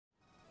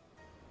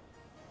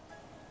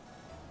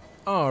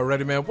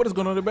Alrighty, man. What is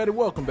going on, everybody?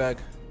 Welcome back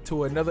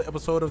to another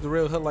episode of the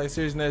Real Headlight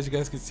series. And as you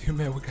guys can see,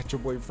 man, we got your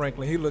boy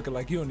Franklin. He looking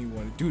like he don't even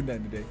want to do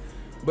nothing today.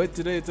 But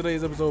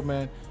today's episode,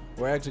 man,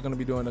 we're actually going to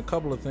be doing a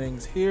couple of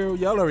things here.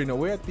 Y'all already know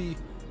we're at the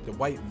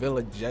White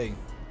Villa J,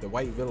 the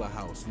White Villa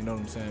house. You know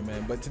what I'm saying,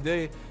 man? But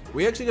today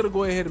we actually got to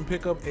go ahead and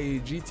pick up a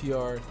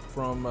GTR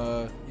from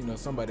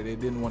somebody that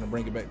didn't want to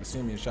bring it back to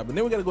Simeon's shop. And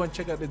then we got to go and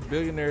check out this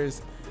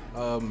Billionaires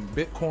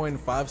Bitcoin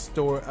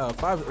 5-store.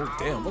 Oh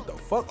damn! What the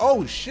fuck?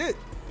 Oh shit!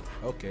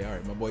 Okay, all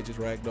right, my boy just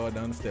ragdolled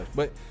down the steps.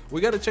 But we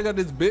got to check out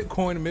this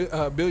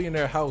Bitcoin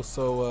billionaire house.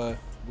 So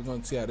we're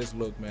going to see how this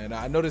look, man.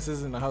 Now, I know this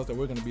isn't a house that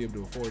we're going to be able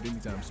to afford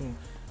anytime soon.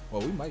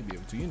 Well, we might be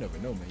able to. You never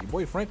know, man. Your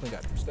boy Franklin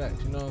got some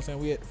stacks. You know what I'm saying?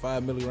 We at the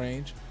 5 milli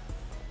range.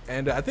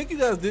 And I think you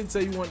guys did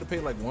say you wanted to pay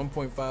like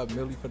 1.5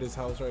 milli for this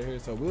house right here.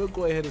 So we'll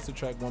go ahead and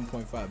subtract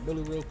 1.5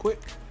 milli real quick.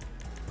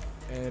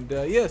 And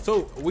yeah,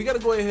 so we got to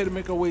go ahead and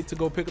make our way to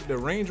go pick up the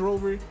Range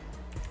Rover.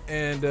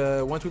 And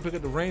once we pick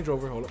up the Range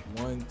Rover, hold up,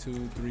 1, 2,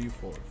 3,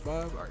 4,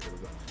 5. All right, here we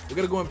go. We're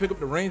gonna go and pick up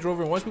the Range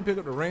Rover. And once we pick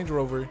up the Range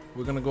Rover,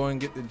 we're gonna go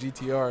and get the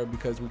GTR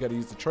because we gotta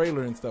use the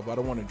trailer and stuff. I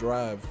don't want to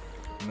drive.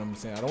 You know what I'm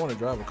saying? I don't want to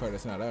drive a car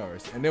that's not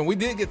ours. And then we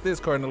did get this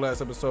car in the last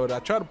episode. I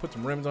tried to put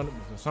some rims on it,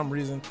 but for some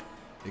reason,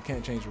 they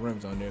can't change the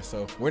rims on there.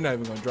 So we're not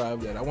even gonna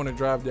drive that. I want to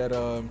drive that.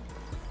 I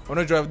want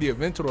to drive the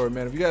Aventador,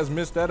 man. If you guys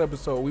missed that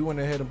episode, we went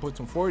ahead and put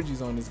some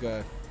 4Gs on this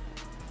guy,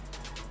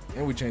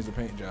 and we changed the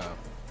paint job.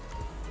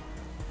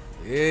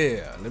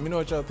 Yeah, let me know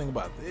what y'all think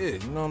about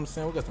this. You know what I'm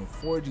saying? We got some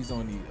 4Gs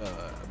on the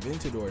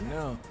Aventador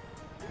now.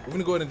 We're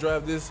gonna go ahead and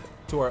drive this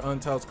to our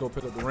untitled, go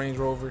pick up the Range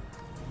Rover.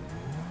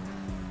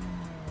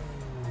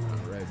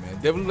 All right, man.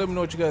 Definitely let me know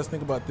what you guys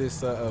think about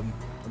this,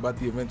 about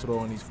the Aventador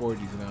on these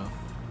 4Gs now.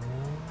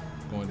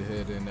 Going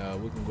ahead and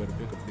we can go ahead and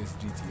pick up this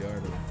GTR though.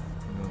 You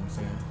know what I'm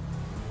saying?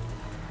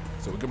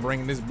 So we can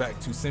bring this back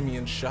to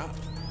Simeon's shop.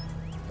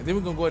 And then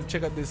we're gonna go ahead and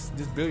check out this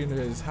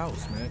billionaire's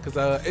house, man, because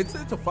it's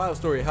a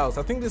 5-story house.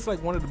 I think this is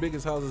like one of the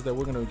biggest houses that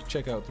we're gonna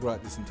check out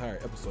throughout this entire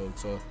episode.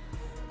 So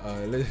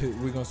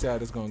we're gonna see how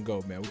this gonna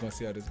go, man. We're gonna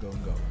see how this gonna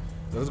go.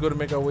 So let's go to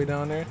make our way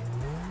down there.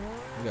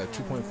 We got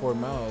 2.4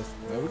 miles.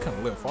 Man, we kind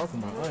of live far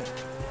from our aunt.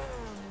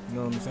 You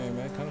know what I'm saying,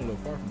 man? Kind of live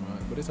far from our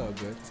aunt, but it's all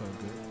good. It's all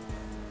good.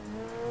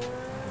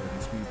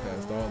 Speed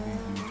past all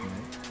these dudes,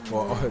 man.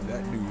 Well,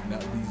 that dude,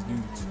 not these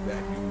dudes.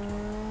 That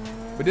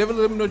dude. But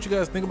definitely let me know what you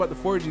guys think about the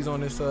 4Gs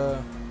on this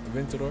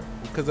Aventador,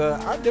 because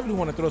I definitely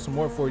want to throw some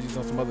more 4Gs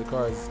on some other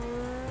cars,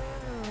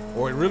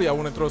 or really I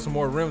want to throw some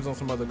more rims on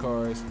some other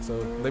cars. So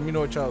let me know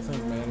what y'all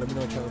think, man. Let me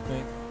know what y'all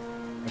think.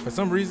 And for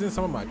some reason,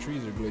 some of my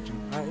trees are glitching.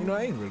 I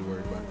ain't really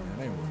worried about it, man.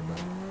 I ain't worried about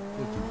it.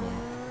 We'll keep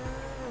going.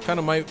 Kind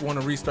of might want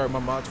to restart my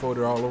mods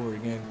folder all over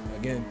again.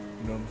 You know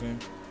what I'm saying?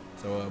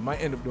 So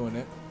might end up doing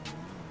that.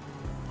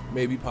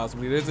 Maybe,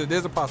 possibly.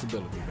 There's a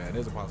possibility, man.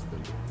 There's a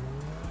possibility.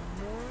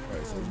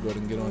 Alright, so let's go ahead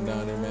and get on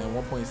down there, man.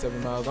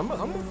 1.7 miles. I'm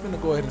gonna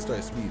go ahead and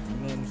start speeding. You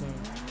know what I'm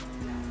saying?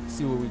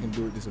 See what we can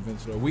do with this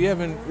Aventador.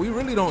 We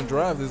really don't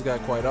drive this guy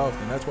quite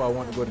often. That's why I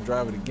want to go to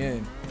drive it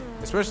again,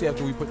 especially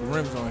after we put the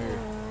rims on here.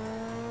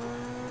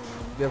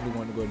 Definitely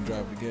want to go ahead and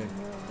drive it again.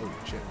 Oh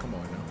shit! Come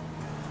on now.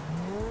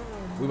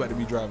 We about to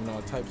be driving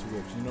all types of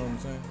whips. You know what I'm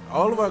saying?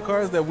 All of our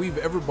cars that we've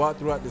ever bought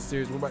throughout this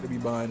series, we're about to be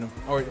buying them.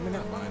 Or I mean,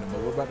 not buying them,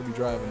 but we're about to be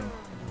driving them.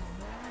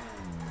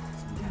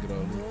 So we can get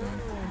all this done.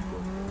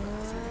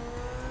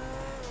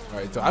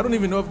 Alright, so I don't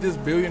even know if this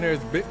billionaire's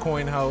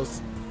Bitcoin house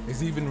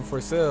is even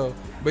for sale.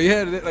 But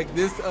yeah, like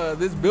this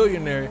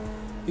billionaire,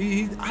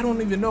 I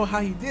don't even know how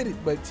he did it,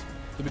 but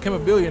to become a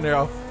billionaire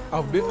off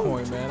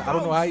Bitcoin, man, I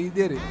don't know how he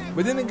did it.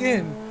 But then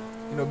again,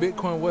 you know,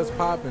 Bitcoin was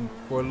popping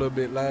for a little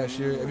bit last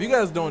year. If you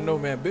guys don't know,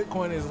 man,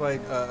 Bitcoin is like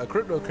a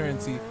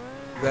cryptocurrency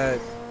that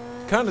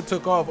kind of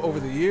took off over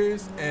the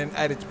years, and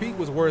at its peak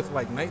was worth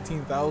like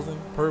 19,000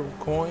 per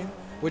coin,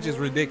 which is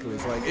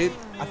ridiculous. Like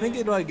I think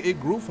it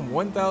grew from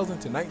 1,000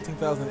 to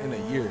 19,000 in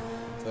a year.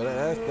 So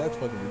that's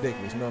fucking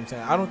ridiculous. You know what I'm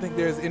saying? I don't think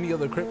there's any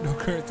other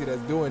cryptocurrency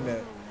that's doing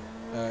that,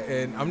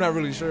 and I'm not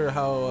really sure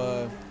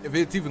how if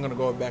it's even gonna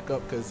go back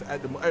up, because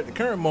at the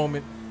current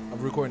moment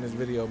of recording this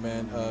video,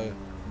 man,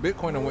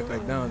 Bitcoin went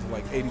back down to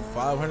like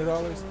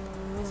 $8,500.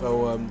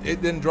 So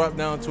it then dropped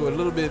down to a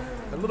little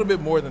bit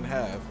more than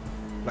half.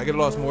 Like it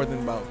lost more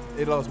than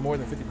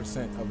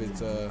 50%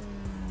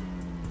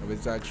 of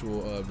its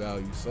actual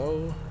value.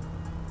 So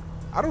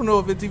I don't know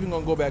if it's even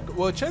gonna go back.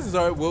 Well, chances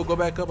are it will go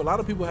back up. A lot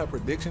of people have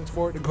predictions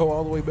for it to go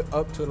all the way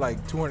up to like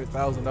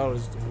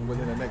 $200,000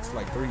 within the next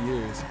like 3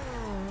 years.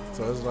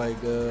 So it's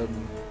like, well,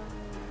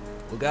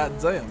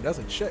 goddamn, that's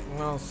a check. You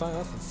know what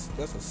I'm saying?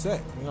 That's a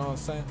set. You know what I'm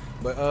saying?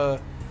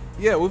 But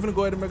yeah, we're gonna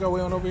go ahead and make our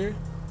way on over here.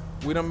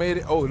 We done made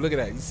it. Oh, look at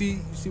that. You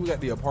see, we got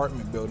the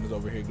apartment buildings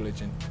over here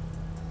glitching.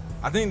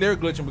 I think they're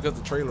glitching because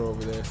the trailer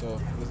over there. So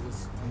let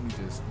me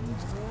just.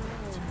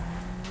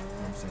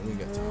 We ain't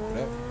got time for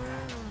that.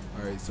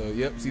 Alright, so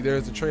yep, see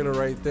there's a trailer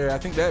right there. I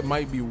think that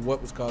might be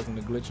what was causing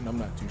the glitching. I'm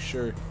not too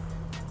sure.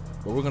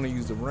 But we're gonna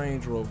use the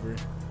Range Rover.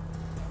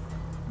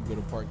 I'm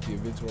gonna park the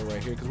Aventador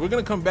right here, because we're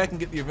gonna come back and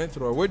get the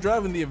Aventador. We're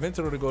driving the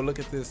Aventador to go look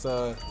at this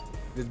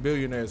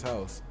billionaire's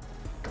house.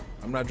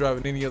 I'm not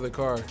driving any other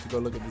car to go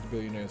look at this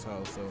billionaire's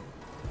house. So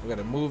we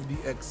gotta move the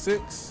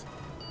X6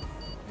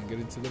 and get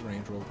into the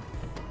Range Rover.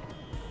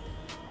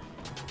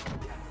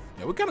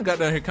 Yeah, we kind of got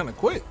down here kind of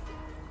quick.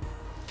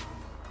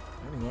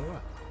 I ain't gonna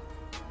lie.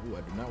 Ooh,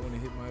 I do not want to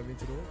hit my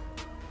Aventador.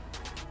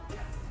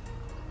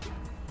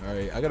 All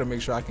right, I gotta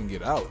make sure I can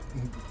get out.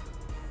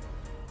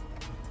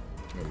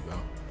 There we go.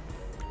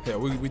 Yeah,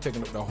 we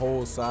taking up the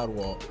whole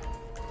sidewalk.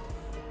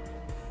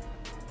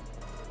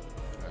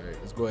 All right,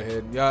 let's go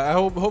ahead. Yeah,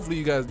 hopefully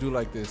you guys do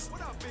like this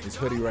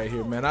hoodie right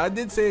here, man. I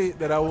did say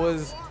that I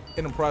was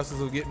in the process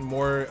of getting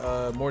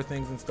more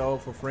things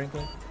installed for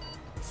Franklin.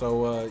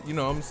 So you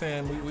know what I'm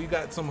saying, we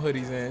got some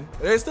hoodies in.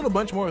 There's still a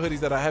bunch more hoodies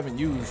that I haven't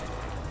used,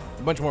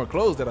 a bunch more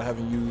clothes that I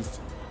haven't used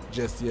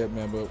just yet,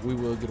 man, but we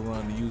will get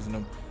around to using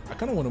them. I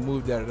kind of want to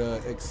move that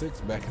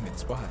X6 back in its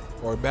spot,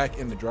 or back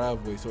in the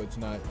driveway, so it's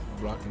not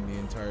blocking the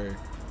entire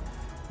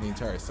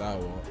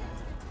sidewalk.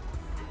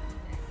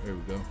 There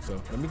we go.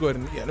 So let me go ahead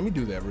and let me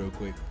do that real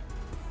quick.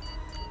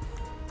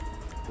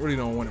 Really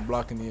don't want it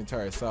blocking the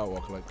entire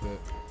sidewalk like that.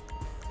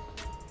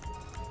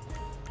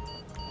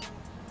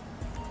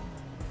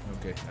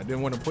 Okay, I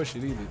didn't want to push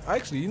it either.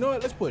 Actually, you know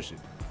what? Let's push it.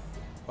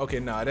 Okay,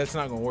 nah, that's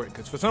not gonna work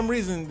because for some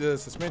reason the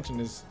suspension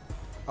is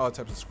all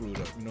types of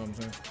screwed up. You know what I'm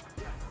saying?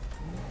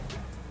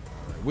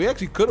 We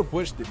actually could have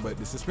pushed it, but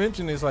the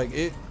suspension is like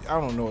I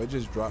don't know, it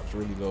just drops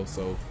really low,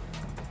 so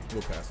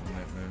we'll pass on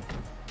that, man.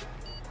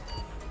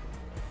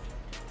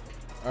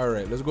 All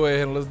right, let's go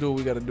ahead and let's do what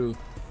we gotta do.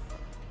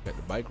 Got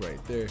the bike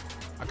right there.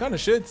 I kind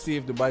of should see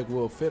if the bike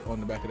will fit on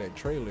the back of that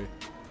trailer.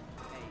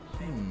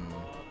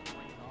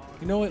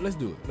 You know what? Let's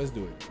do it. Let's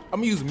do it.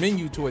 I'm gonna use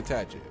menu to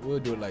attach it. We'll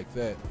do it like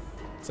that,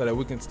 so that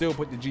we can still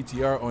put the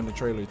GTR on the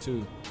trailer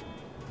too.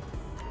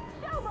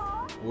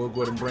 We'll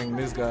go ahead and bring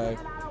this guy.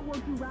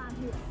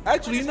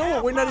 Actually, you know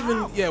what? We're not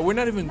even. Yeah, we're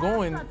not even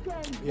going.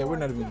 Yeah, we're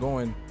not even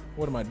going.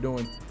 What am I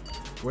doing?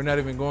 We're not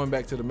even going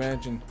back to the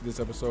mansion this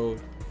episode.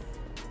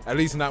 At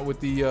least not with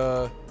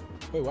the.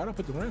 Wait, why did I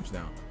put the ramps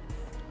down?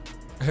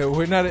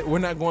 We're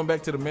not going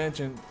back to the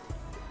mansion.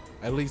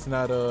 At least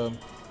not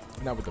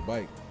with the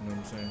bike. You know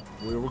what I'm saying?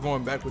 We're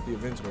going back with the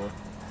Aventador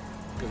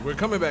because we're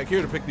coming back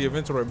here to pick the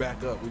Aventador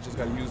back up. We just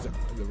got to use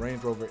the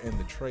Range Rover and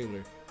the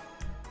trailer.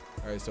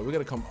 All right, so we got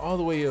to come all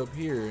the way up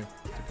here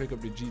to pick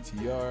up the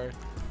GTR.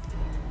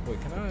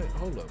 Wait, can I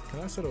hold up? Can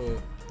I settle? Let me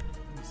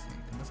see.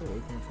 Can I settle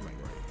waypoint from like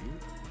right here?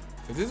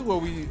 Because this is where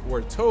we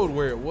were told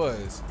where it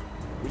was.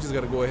 We just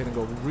got to go ahead and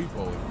go repo it. You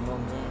know what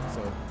I'm saying?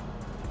 So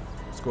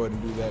let's go ahead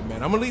and do that,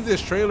 man. I'm gonna leave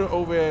this trailer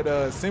over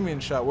at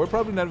Simeon's shop. We're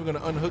probably not even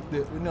gonna unhook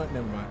the. No,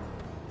 never mind.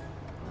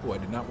 Oh, I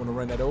did not want to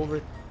run that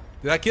over.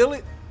 Did I kill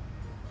it?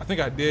 I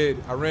think I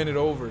did. I ran it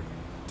over.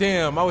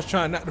 Damn, I was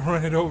trying not to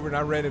run it over and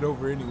I ran it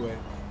over anyway.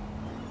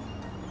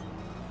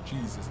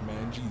 Jesus,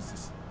 man,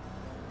 Jesus.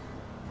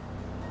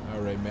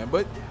 All right, man.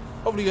 But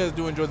hopefully you guys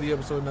do enjoy the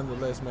episode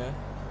nonetheless, man.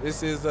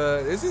 This is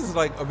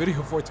like a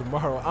video for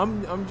tomorrow.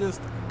 I'm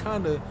just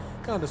kind of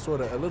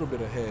sort of a little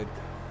bit ahead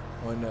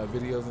on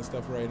videos and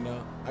stuff right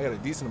now. I got a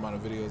decent amount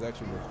of videos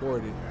actually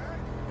recorded,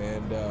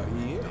 and yeah,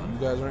 you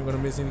guys aren't gonna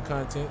miss any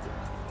content.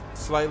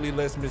 Slightly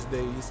less missed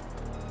days,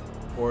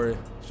 or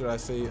should I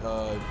say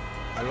a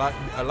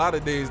lot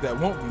of days that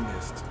won't be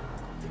missed. So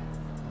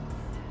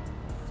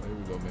here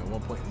we go, man.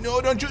 1 point.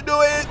 No, don't you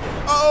do it!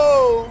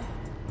 Oh!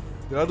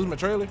 Did I lose my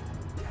trailer?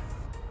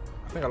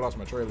 I think I lost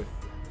my trailer.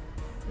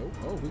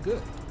 Oh, we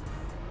good.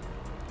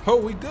 Oh,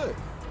 we good.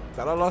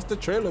 Thought I lost the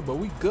trailer, but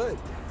we good.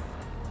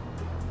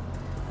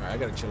 All right, I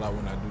gotta chill out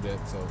when I do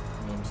that. So you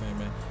know what I'm saying,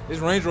 man. This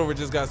Range Rover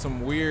just got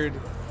some weird,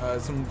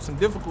 some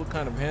difficult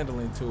kind of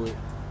handling to it.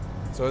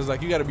 So it's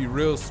like you got to be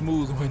real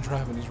smooth when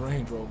driving these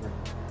Range Rover.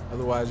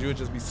 Otherwise, you'll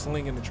just be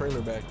slinging the trailer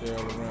back there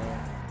all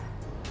around.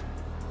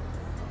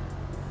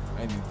 I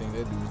didn't even think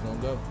that dude was going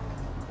to go.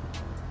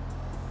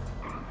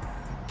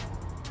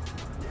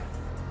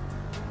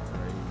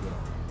 There you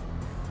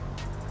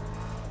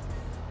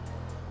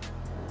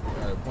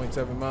go. Got it,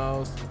 0.7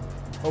 miles.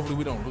 Hopefully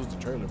we don't lose the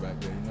trailer back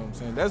there, you know what I'm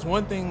saying? That's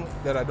one thing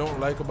that I don't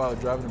like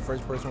about driving in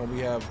first person when we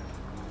have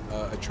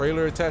a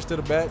trailer attached to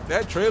the back.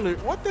 That trailer,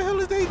 what the hell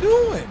is they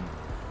doing?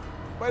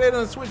 Why they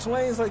done switch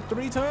lanes like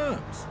 3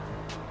 times?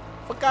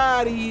 Fuck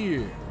out of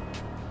here.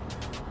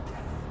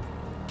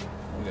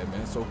 Look at that,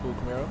 man. So cool,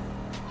 Camaro.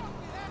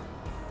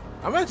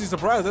 I'm actually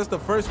surprised. That's the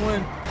first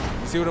one.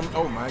 You see what I'm...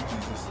 Oh, my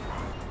Jesus.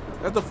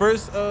 That's the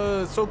first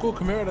So Cool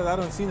Camaro that I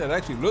done seen that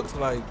actually looks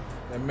like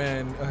that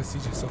man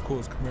CJ So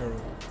Cool's Camaro.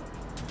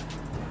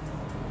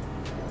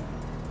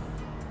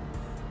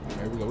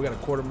 There we go. We got a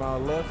 1/4 mile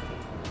left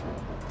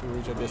to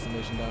reach our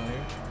destination down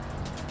here.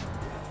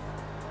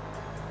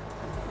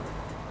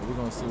 We're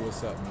gonna see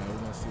what's up, man. We're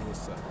gonna see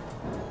what's up. All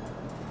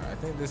right, I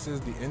think this is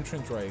the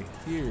entrance right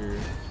here.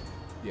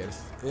 Yeah, this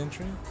is the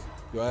entrance.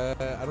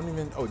 I don't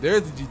even. Oh,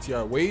 there's the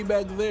GTR way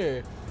back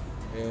there,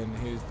 and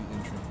here's the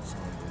entrance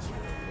on this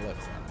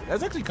left side.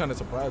 That's actually kind of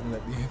surprising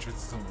that the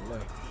entrance is on the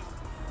left,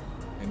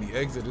 and the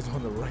exit is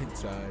on the right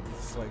side.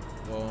 It's like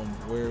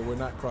we're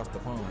not across the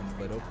pond,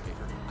 but okay.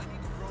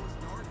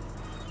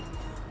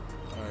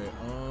 All right,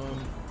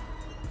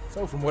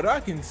 So from what I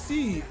can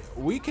see,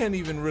 we can't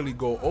even really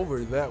go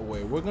over that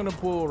way. We're gonna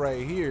pull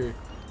right here,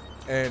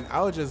 and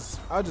I'll just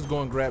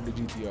go and grab the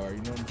GTR.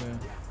 You know what I'm saying?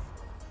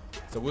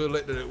 So we'll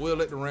let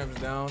the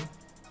ramps down,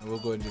 and we'll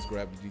go ahead and just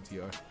grab the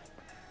GTR.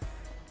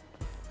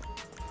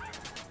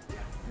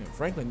 Yeah,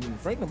 Franklin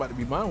about to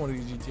be buying one of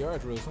these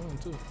GTRs real soon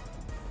too.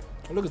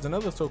 Oh, look, it's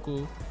another so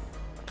cool.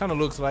 Kind of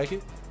looks like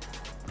it.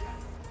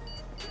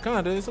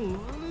 Kinda, it's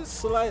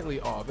slightly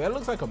off. That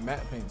looks like a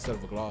matte paint instead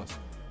of a gloss.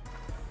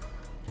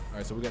 All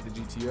right, so we got the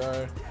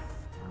GTR.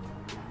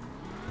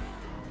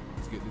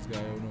 Let's get this guy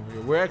over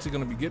here. We're actually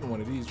gonna be getting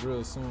one of these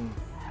real soon.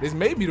 This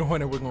may be the one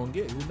that we're gonna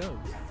get. Who knows?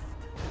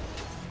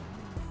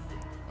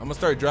 I'm gonna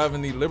start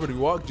driving the Liberty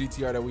Walk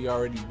GTR that we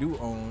already do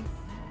own.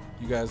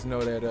 You guys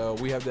know that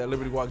we have that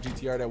Liberty Walk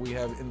GTR that we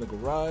have in the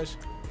garage,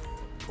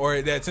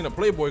 or that's in a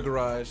Playboy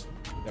garage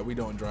that we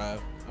don't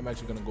drive. I'm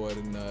actually gonna go ahead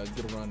and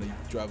get around to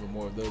driving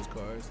more of those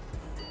cars.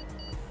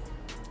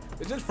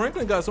 It's just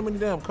Franklin got so many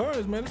damn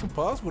cars, man. It's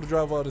impossible to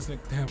drive all these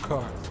damn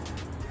cars.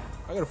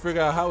 I gotta figure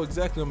out how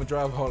exactly I'm gonna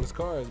drive all these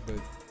cars, but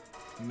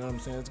you know what I'm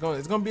saying? It's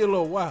gonna be a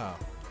little while.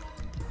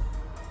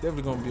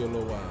 Definitely gonna be a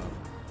little while.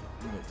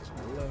 Make this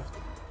one left.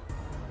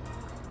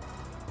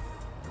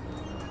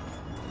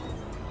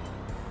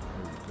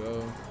 There we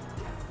go.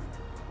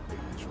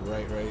 Make this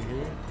right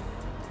here.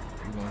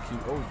 We're gonna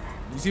keep. Oh,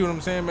 you see what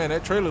I'm saying, man?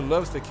 That trailer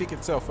loves to kick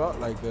itself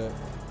out like that.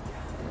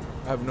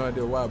 I have no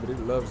idea why, but it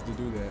loves to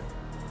do that.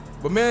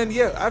 But man,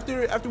 yeah,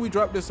 after we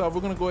drop this off,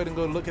 we're gonna go ahead and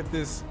go look at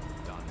this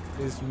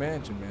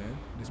mansion, man.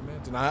 This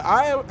mansion.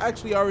 I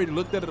actually already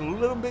looked at it a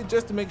little bit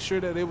just to make sure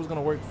that it was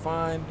gonna work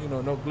fine. You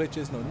know, no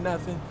glitches, no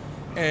nothing.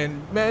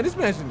 And man, this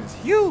mansion is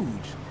huge.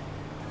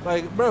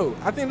 Like, bro,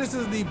 I think this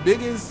is the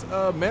biggest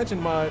mansion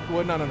mod.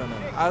 Well, no.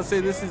 I'll say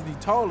this is the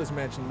tallest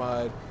mansion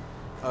mod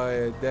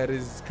that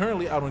is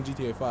currently out on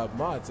GTA 5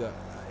 mods,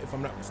 if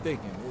I'm not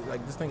mistaken.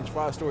 Like, this thing is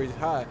 5 stories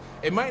high.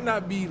 It might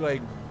not be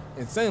like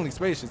insanely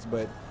spacious,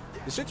 but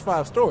the shit's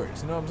 5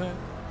 stories. You know what I'm saying?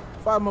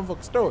 5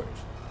 motherfucking stories.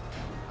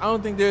 I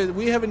don't think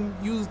we haven't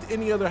used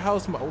any other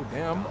house mod.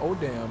 Oh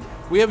damn.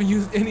 We haven't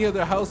used any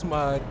other house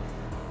mod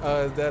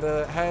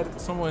that had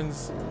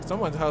someone's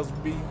house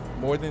be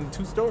more than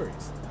 2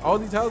 stories. All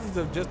these houses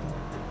have just,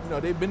 you know,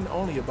 they've been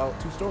only about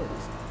 2 stories.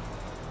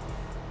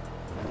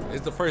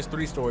 It's the first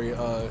 3-story.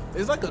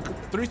 It's like a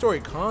 3-story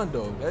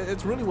condo.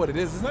 It's really what it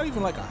is. It's not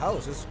even like a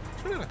house. It's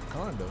really like a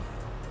condo.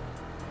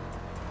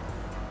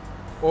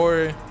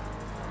 Or,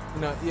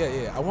 you know,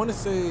 yeah. I want to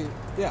say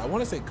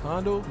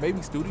condo,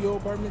 maybe studio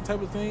apartment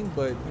type of thing.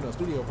 But you know,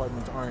 studio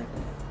apartments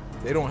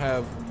they don't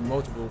have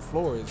multiple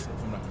floors,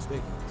 if I'm not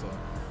mistaken. So,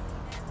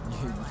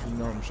 you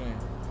know what I'm saying?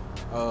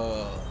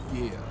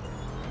 Yeah.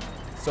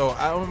 So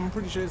I'm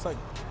pretty sure it's like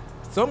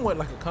somewhat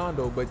like a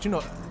condo, but you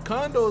know,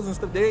 condos and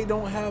stuff, they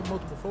don't have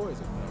multiple floors,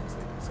 if I'm not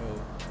mistaken. So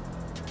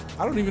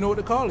I don't even know what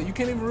to call it. You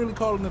can't even really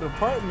call it an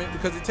apartment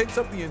because it takes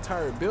up the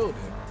entire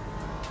building.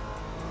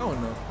 I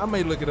don't know. I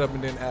may look it up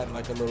and then add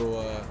like a little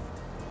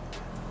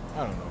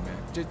I don't know, man.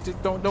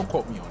 Just don't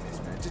quote me on this,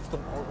 man. Just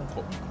don't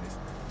quote me on this.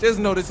 Just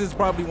know this is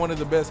probably one of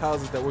the best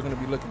houses that we're gonna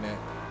be looking at,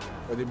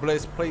 or the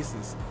best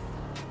places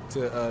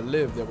to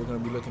live that we're gonna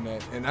be looking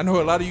at. And I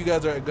know a lot of you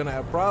guys are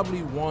gonna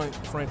probably want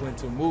Franklin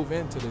to move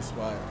into this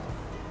spot,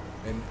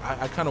 and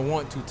I kind of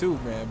want to too,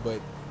 man. But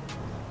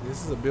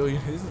this is a $1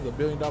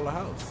 billion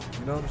house.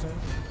 You know what I'm saying?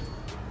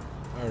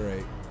 All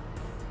right.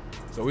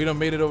 So we done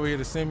made it over here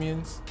to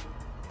Simeon's.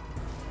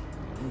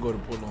 I'm gonna go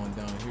to pull on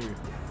down here.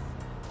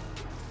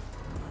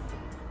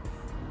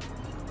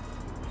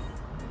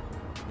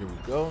 Here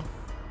we go.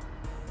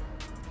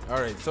 All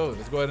right, so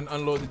let's go ahead and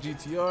unload the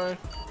GTR.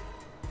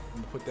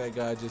 And put that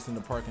guy just in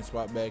the parking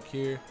spot back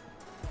here.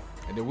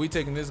 And then we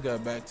taking this guy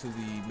back to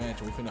the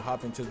mansion. We finna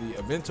hop into the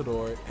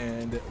Aventador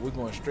and we're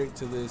going straight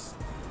to this.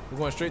 We're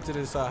going straight to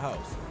this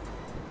house.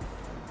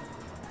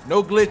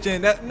 No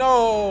glitching.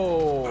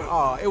 No.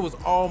 Oh, it was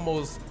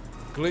almost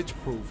glitch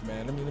proof,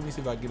 man. Let me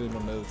see if I get it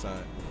on the other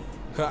side.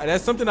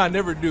 That's something I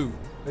never do.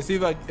 Let's see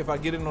if I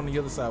get it on the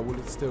other side. Will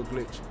it still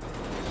glitch?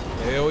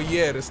 Hell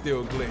yeah, it's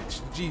still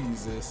glitch.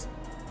 Jesus.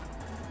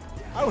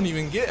 I don't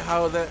even get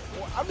how that.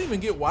 I don't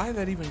even get why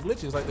that even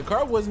glitches. Like the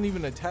car wasn't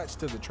even attached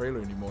to the trailer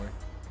anymore.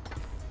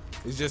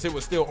 It's just it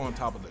was still on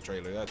top of the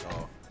trailer. That's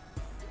all.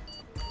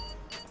 Right,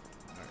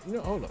 you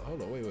know, hold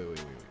on, wait.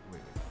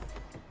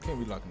 Can't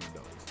be locking the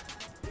doors.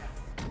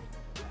 All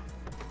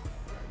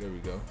right, there we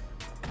go.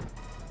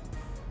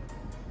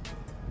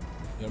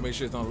 You know, make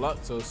sure it's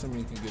unlocked so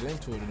Simeon can get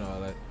into it and all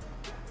that.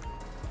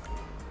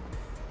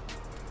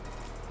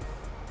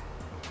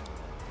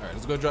 All right,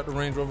 let's go drop the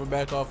Range Rover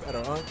back off at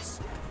our aunt's.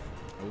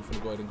 We're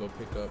gonna go ahead and go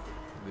pick up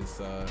this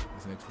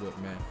next whip,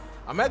 man.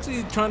 I'm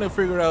actually trying to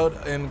figure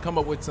out and come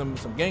up with some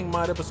gang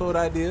mod episode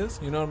ideas.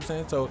 You know what I'm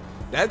saying? So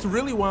that's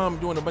really why I'm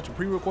doing a bunch of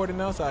pre-recording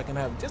now, so I can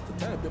have just a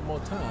tiny bit more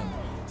time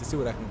to see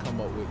what I can come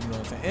up with. You know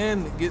what I'm saying?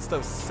 And get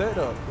stuff set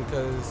up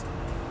because,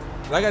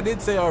 like I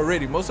did say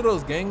already, most of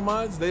those gang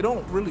mods, they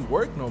don't really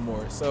work no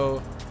more.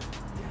 So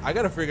I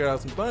gotta figure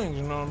out some things.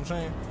 You know what I'm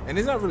saying? And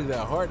it's not really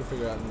that hard to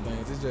figure out some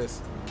things. It's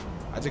just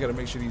I just gotta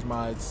make sure these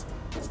mods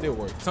Still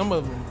work. Some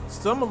of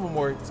them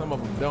work, some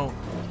of them don't.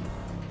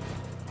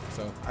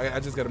 So I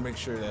just got to make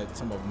sure that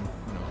some of them,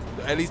 you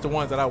know, at least the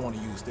ones that I want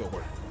to use still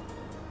work.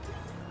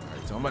 All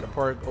right, so I'm at the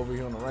park over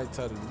here on the right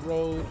side of the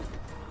road.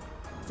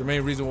 It's the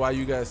main reason why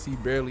you guys see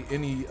barely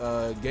any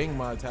gang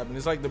mods happen.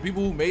 It's like the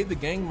people who made the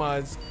gang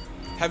mods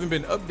haven't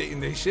been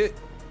updating their shit,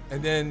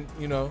 and then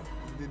you know,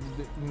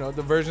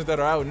 the versions that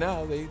are out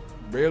now, they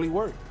barely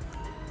work.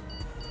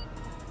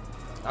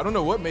 I don't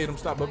know what made them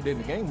stop updating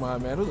the gang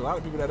mod, man. There's a lot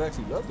of people that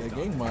actually love that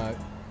gang mod.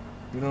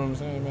 You know what I'm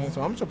saying, man?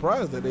 So I'm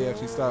surprised that they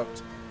actually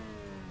stopped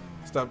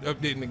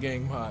updating the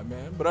gang mod,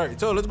 man. But all right,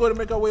 so let's go ahead and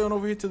make our way on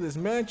over here to this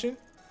mansion.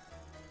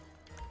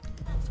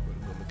 Let's go ahead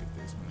and go look at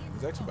this, man.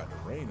 It's actually about to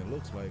rain, it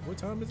looks like. What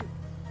time is it?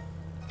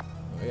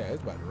 Oh yeah,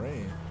 it's about to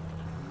rain.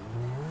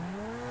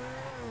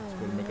 Let's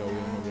go ahead and make our way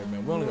on over there,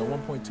 man. We only got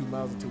 1.2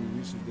 miles until we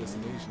reach the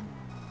destination.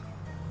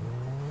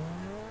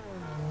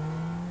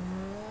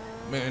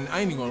 Man, I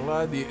ain't even gonna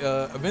lie, the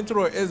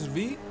Aventador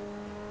SV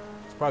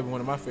is probably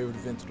one of my favorite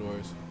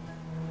Aventadors.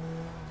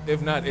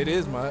 If not, it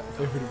is my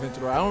favorite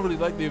Aventador. I don't really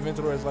like the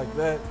Aventadors like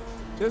that,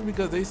 just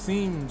because they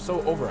seem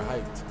so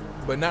overhyped,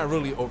 but not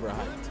really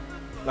overhyped.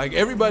 Like,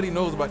 everybody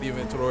knows about the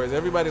Aventadors,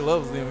 everybody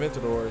loves the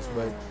Aventadors,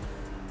 but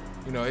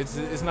you know,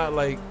 it's not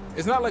like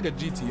a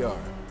GTR.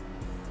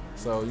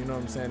 So you know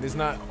what I'm saying? It's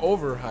not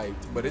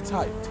overhyped, but it's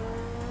hyped.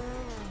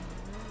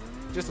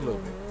 Just a little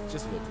bit,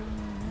 just a little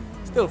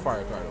bit. Still a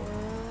fire car though.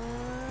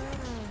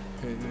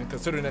 And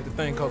considering that the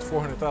thing costs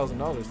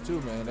 $400,000 too,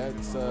 man,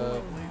 that's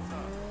a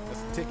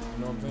ticket.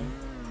 You know what I'm saying?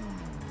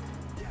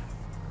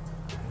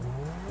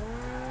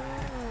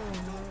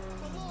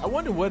 I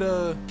wonder what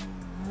I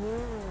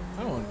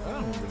don't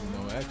really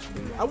know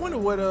actually. I wonder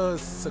what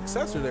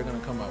successor they're gonna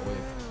come out with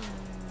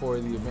for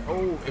the event.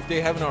 Oh, if they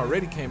haven't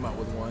already came out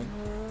with one,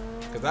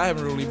 because I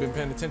haven't really been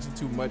paying attention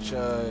to much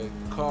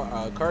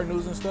car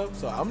news and stuff.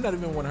 So I'm not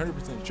even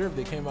 100% sure if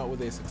they came out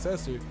with a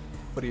successor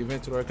for the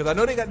Aventador, because I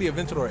know they got the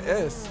Aventador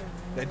S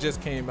that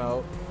just came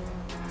out,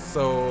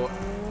 so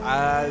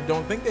I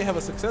don't think they have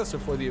a successor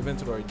for the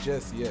Aventador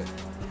just yet.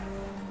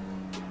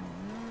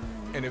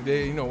 And if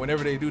they, you know,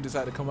 whenever they do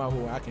decide to come out,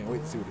 I can't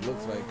wait to see what it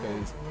looks like,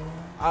 because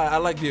I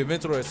like the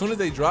Aventador. As soon as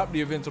they drop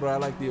the Aventador, I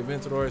like the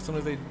Aventador. As soon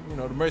as they, you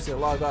know, the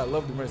Murcielago, I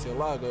love the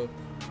Murcielago.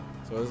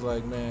 So it's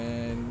like,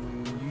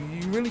 man,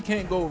 you really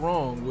can't go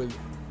wrong with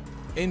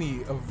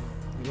any of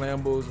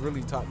Lambo's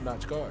really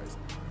top-notch cars.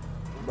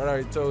 But all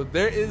right, so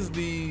there is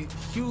the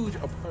huge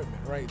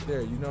apartment right there.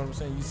 You know what I'm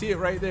saying? You see it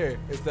right there.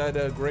 It's that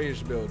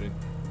grayish building.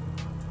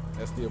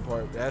 That's the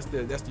apartment. That's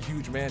the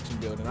huge mansion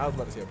building. I was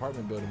about to say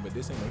apartment building, but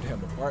this ain't no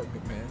damn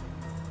apartment, man.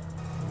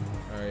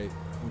 All right,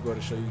 I'm going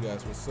to show you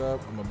guys what's up.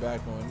 I'm gonna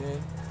back on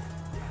in.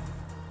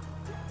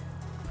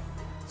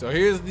 So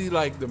here's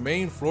the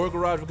main floor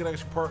garage. We can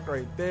actually park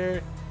right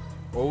there,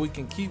 or we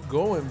can keep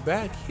going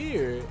back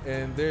here,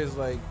 and there's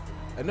like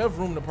enough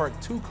room to park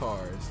 2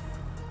 cars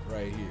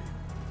right here.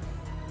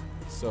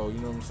 So, you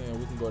know what I'm saying?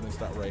 We can go ahead and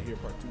stop right here,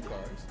 park 2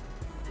 cars.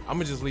 I'm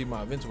gonna just leave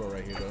my Aventador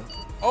right here, though.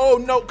 Oh,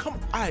 no, come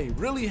on. I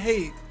really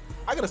hate.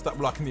 I gotta stop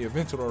blocking the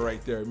Aventador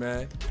right there,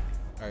 man.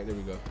 All right, there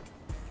we go.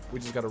 We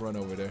just gotta run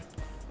over there.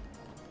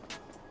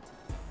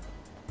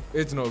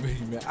 It's no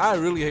biggie, man. I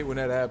really hate when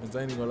that happens.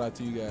 I ain't even gonna lie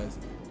to you guys.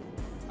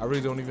 I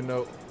really don't even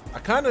know.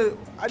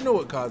 I know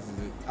what causes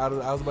it. I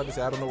was about to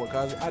say I don't know what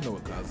causes it. I know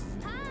what causes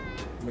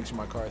it. Make sure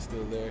my car is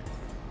still there. Right.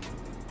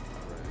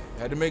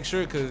 I had to make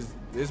sure, because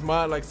this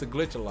mod likes to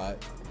glitch a lot.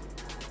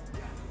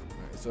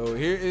 Right, so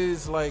here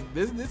is like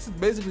this is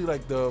basically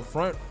like the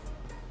front,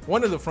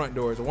 one of the front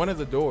doors, or one of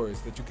the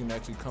doors that you can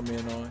actually come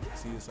in on.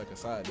 See, it's like a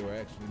side door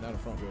actually, not a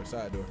front door, a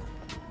side door.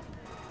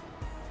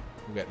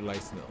 We got the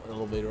lights in the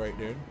elevator right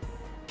there.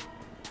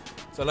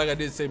 So like I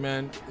did say,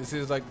 man, this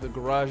is like the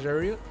garage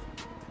area.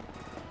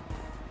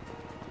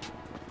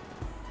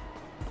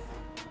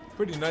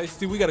 Pretty nice.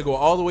 See, we got to go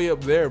all the way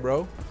up there,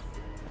 bro.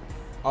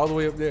 All the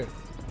way up there.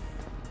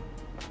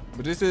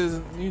 But this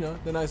is, you know,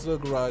 the nice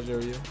little garage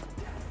area.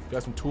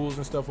 Got some tools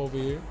and stuff over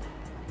here.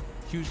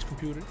 Huge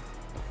computer.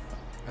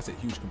 I said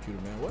huge computer,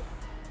 man. What?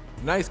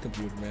 Nice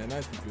computer, man.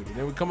 Nice computer.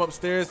 Then we come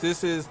upstairs.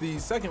 This is the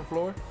 2nd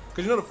floor.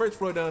 Because you know the first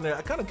floor down there,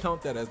 I kind of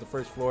count that as the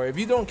first floor. If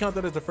you don't count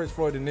that as the first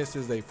floor, then this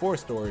is a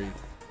 4-story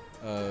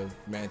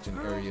mansion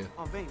area.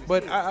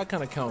 But I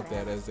kind of count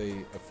that as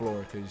a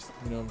floor, because,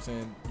 you know what I'm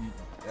saying?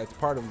 That's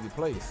part of the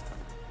place.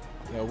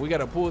 You know, we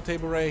got a pool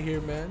table right here,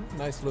 man.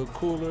 Nice little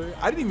cooler.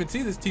 I didn't even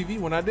see this TV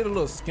when I did a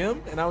little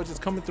skim, and I was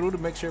just coming through to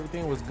make sure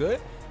everything was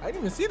good. I didn't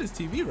even see this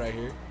TV right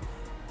here.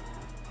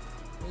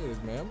 Look at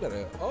this, man. We got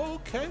a,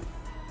 okay.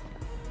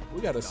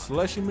 We got a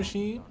slushy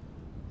machine.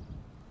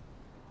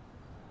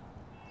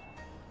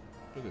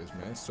 Look at this,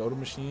 man. Soda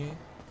machine.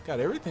 Got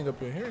everything up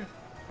in here.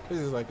 This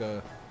is like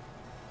a,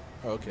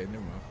 oh, okay, never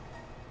mind.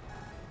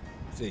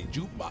 It's a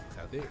jukebox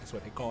out there. That's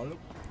what they call it.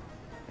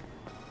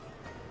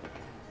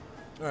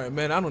 All right,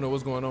 man, I don't know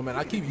what's going on, man.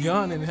 I keep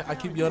yawning.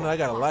 I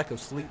got a lack of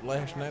sleep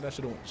last night. I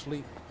should have went to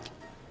sleep.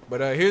 But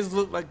here's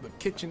look like the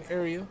kitchen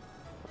area.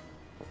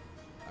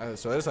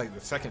 So that's like the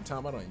 2nd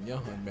time I don't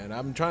yawn, man.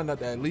 I'm trying not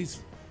to at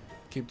least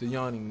keep the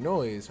yawning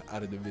noise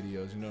out of the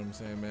videos. You know what I'm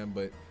saying, man?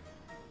 But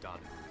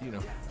you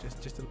know,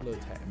 just a little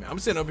tad, man. I'm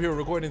sitting up here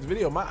recording this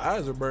video. My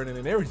eyes are burning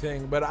and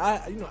everything, but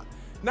you know,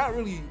 not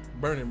really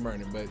burning,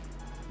 but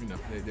you know,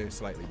 they're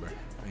slightly burning.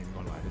 I ain't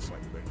gonna lie, they're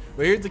slightly burning.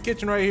 But here's the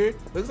kitchen right here.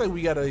 Looks like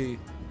we got a.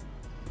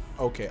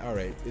 Okay, all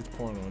right, it's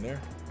pouring on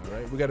there. All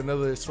right, we got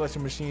another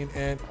slushing machine,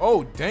 and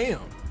oh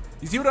damn,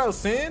 you see what I was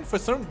saying? For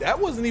some, that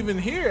wasn't even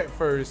here at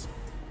first,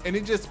 and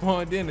it just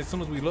spawned in as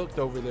soon as we looked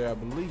over there, I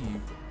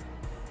believe.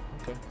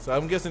 Okay, so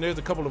I'm guessing there's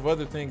a couple of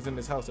other things in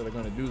this house that are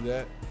gonna do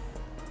that.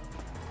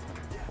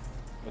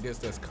 I guess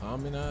that's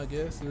common, I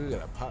guess. We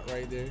got a pot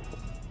right there.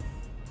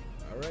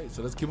 All right,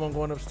 so let's keep on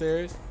going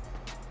upstairs.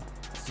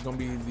 This is gonna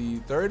be the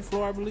 3rd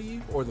floor, I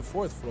believe, or the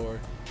 4th floor.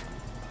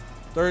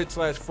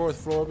 3rd/4th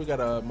floor. We got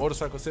a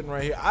motorcycle sitting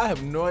right here. I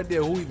have no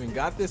idea who even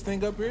got this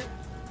thing up here,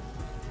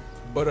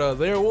 but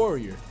they're a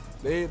warrior.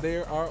 They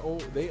are a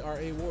warrior.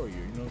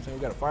 You know what I'm saying?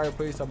 We got a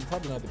fireplace. I'm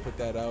probably gonna have to put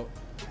that out.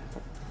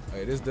 All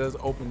right, this does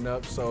open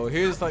up. So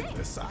here's like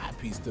the side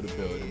piece to the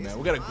building, man.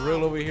 We got a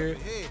grill over here.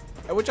 Hey,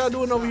 what y'all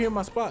doing over here in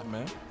my spot,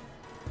 man?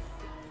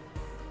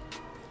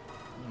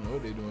 I don't know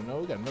what they doing. No,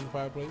 we got another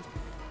fireplace.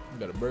 We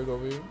got a burger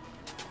over here.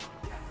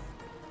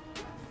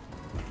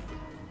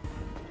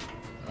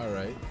 All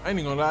right, I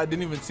ain't gonna lie, I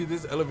didn't even see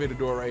this elevator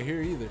door right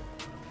here either.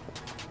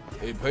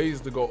 It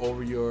pays to go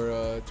over your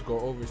some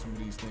of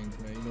these things,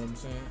 man. You know what I'm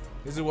saying?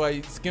 This is why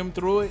you skim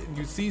through it and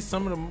you see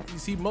some of them, you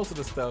see most of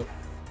the stuff,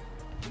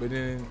 but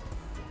then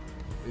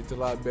it's a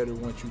lot better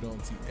once you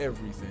don't see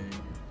everything.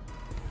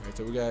 All right,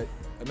 so we got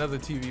another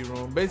TV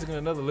room, basically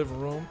another living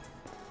room.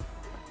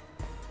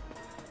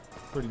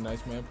 Pretty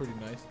nice, man. Pretty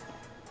nice.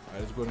 All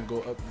right, let's go and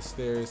go up the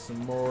stairs some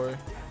more.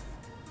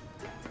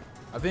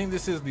 I think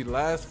this is the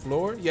last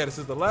floor. Yeah, this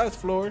is the last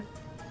floor,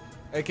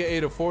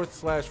 aka the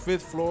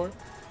 4th/5th floor.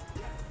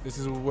 This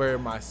is where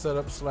my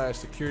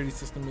setup/security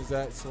system is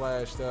at,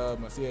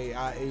 my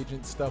CAI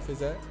agent stuff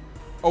is at.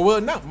 Oh,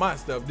 well, not my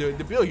stuff, the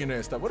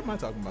billionaire stuff. What am I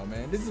talking about,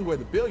 man? This is where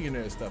the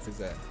billionaire stuff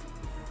is at.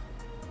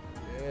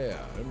 Yeah,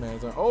 that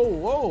man's like, oh,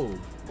 whoa.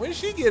 When did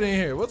she get in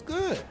here? What's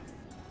good?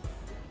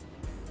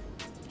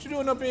 What you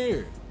doing up in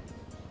here?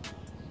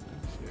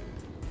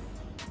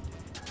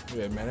 Shit.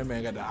 Yeah, man, that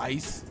man got the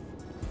ice.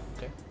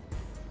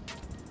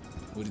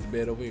 With his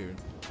bed over here.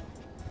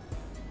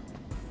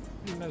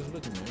 Pretty nice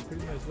looking, man.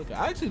 Pretty nice looking.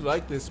 I actually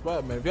like this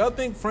spot, man. If y'all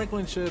think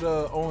Franklin should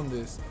own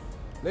this,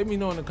 let me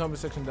know in the comment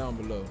section down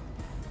below.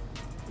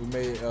 We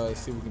may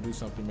see if we can do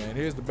something, man.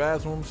 Here's the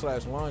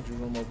bathroom/laundry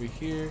room over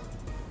here.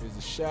 Here's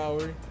the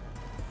shower.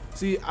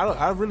 See,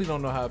 I really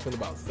don't know how I feel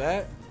about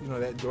that. You know,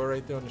 that door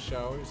right there on the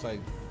shower. It's like,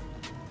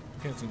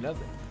 you can't see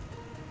nothing.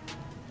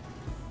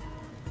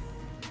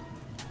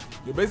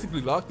 You're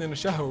basically locked in the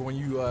shower when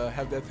you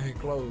have that thing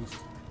closed.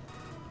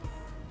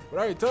 But I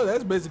already told you,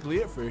 that's basically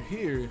it for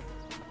here.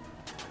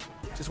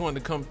 Just wanted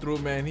to come through,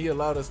 man. He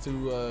allowed us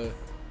to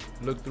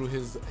look through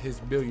his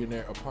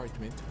billionaire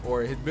apartment,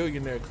 or his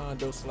billionaire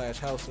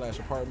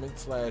condo/house/apartment/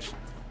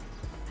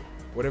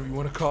 whatever you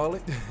want to call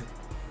it.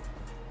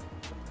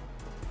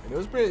 And it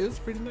was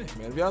pretty nice,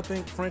 man. If y'all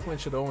think Franklin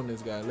should own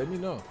this guy, let me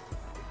know.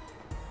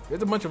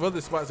 There's a bunch of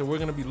other spots that we're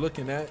gonna be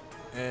looking at,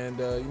 and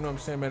you know what I'm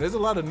saying, man. There's a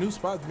lot of new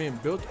spots being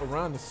built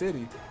around the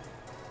city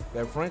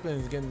that Franklin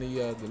is getting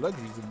the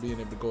luxuries of being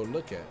able to go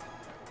look at.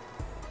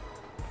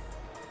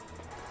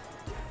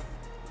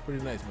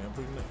 Pretty nice, man.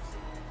 Pretty nice.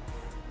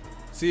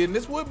 See, and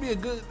this would be a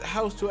good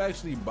house to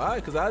actually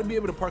buy, because I'd be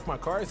able to park my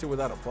cars here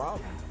without a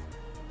problem.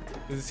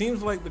 Because it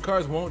seems like the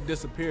cars won't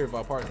disappear if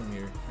I park them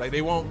here. Like,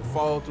 they won't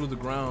fall through the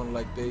ground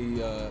like they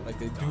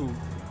do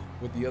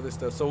with the other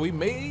stuff. So we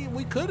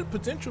could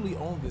potentially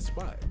own this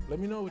spot. Let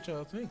me know what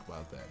y'all think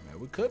about that, man.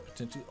 We could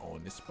potentially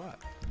own this spot.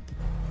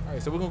 All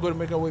right, so we're gonna go to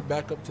make our way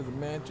back up to the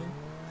mansion.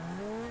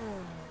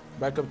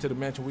 Back up to the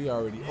mansion we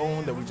already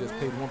own, that we just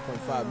paid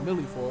 1.5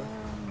 million for.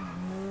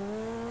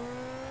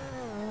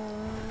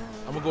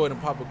 I'm gonna go ahead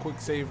and pop a quick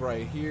save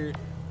right here,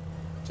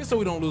 just so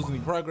we don't lose any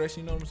progress,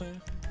 you know what I'm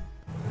saying?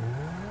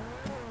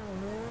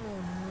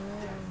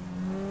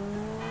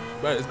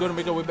 But let's go to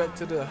make our way back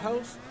to the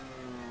house.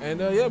 And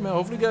yeah, man,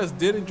 hopefully you guys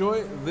did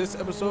enjoy this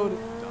episode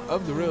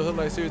of the Real Hood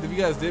Life series. If you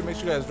guys did, make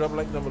sure you guys drop a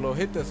like down below,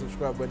 hit that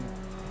subscribe button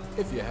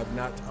if you have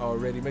not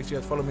already. Make sure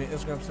you guys follow me on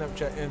Instagram,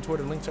 Snapchat, and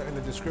Twitter. Links are in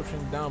the description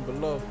down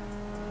below.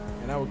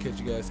 And I will catch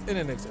you guys in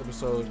the next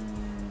episode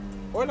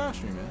or live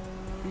stream, man.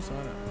 Peace on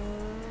out.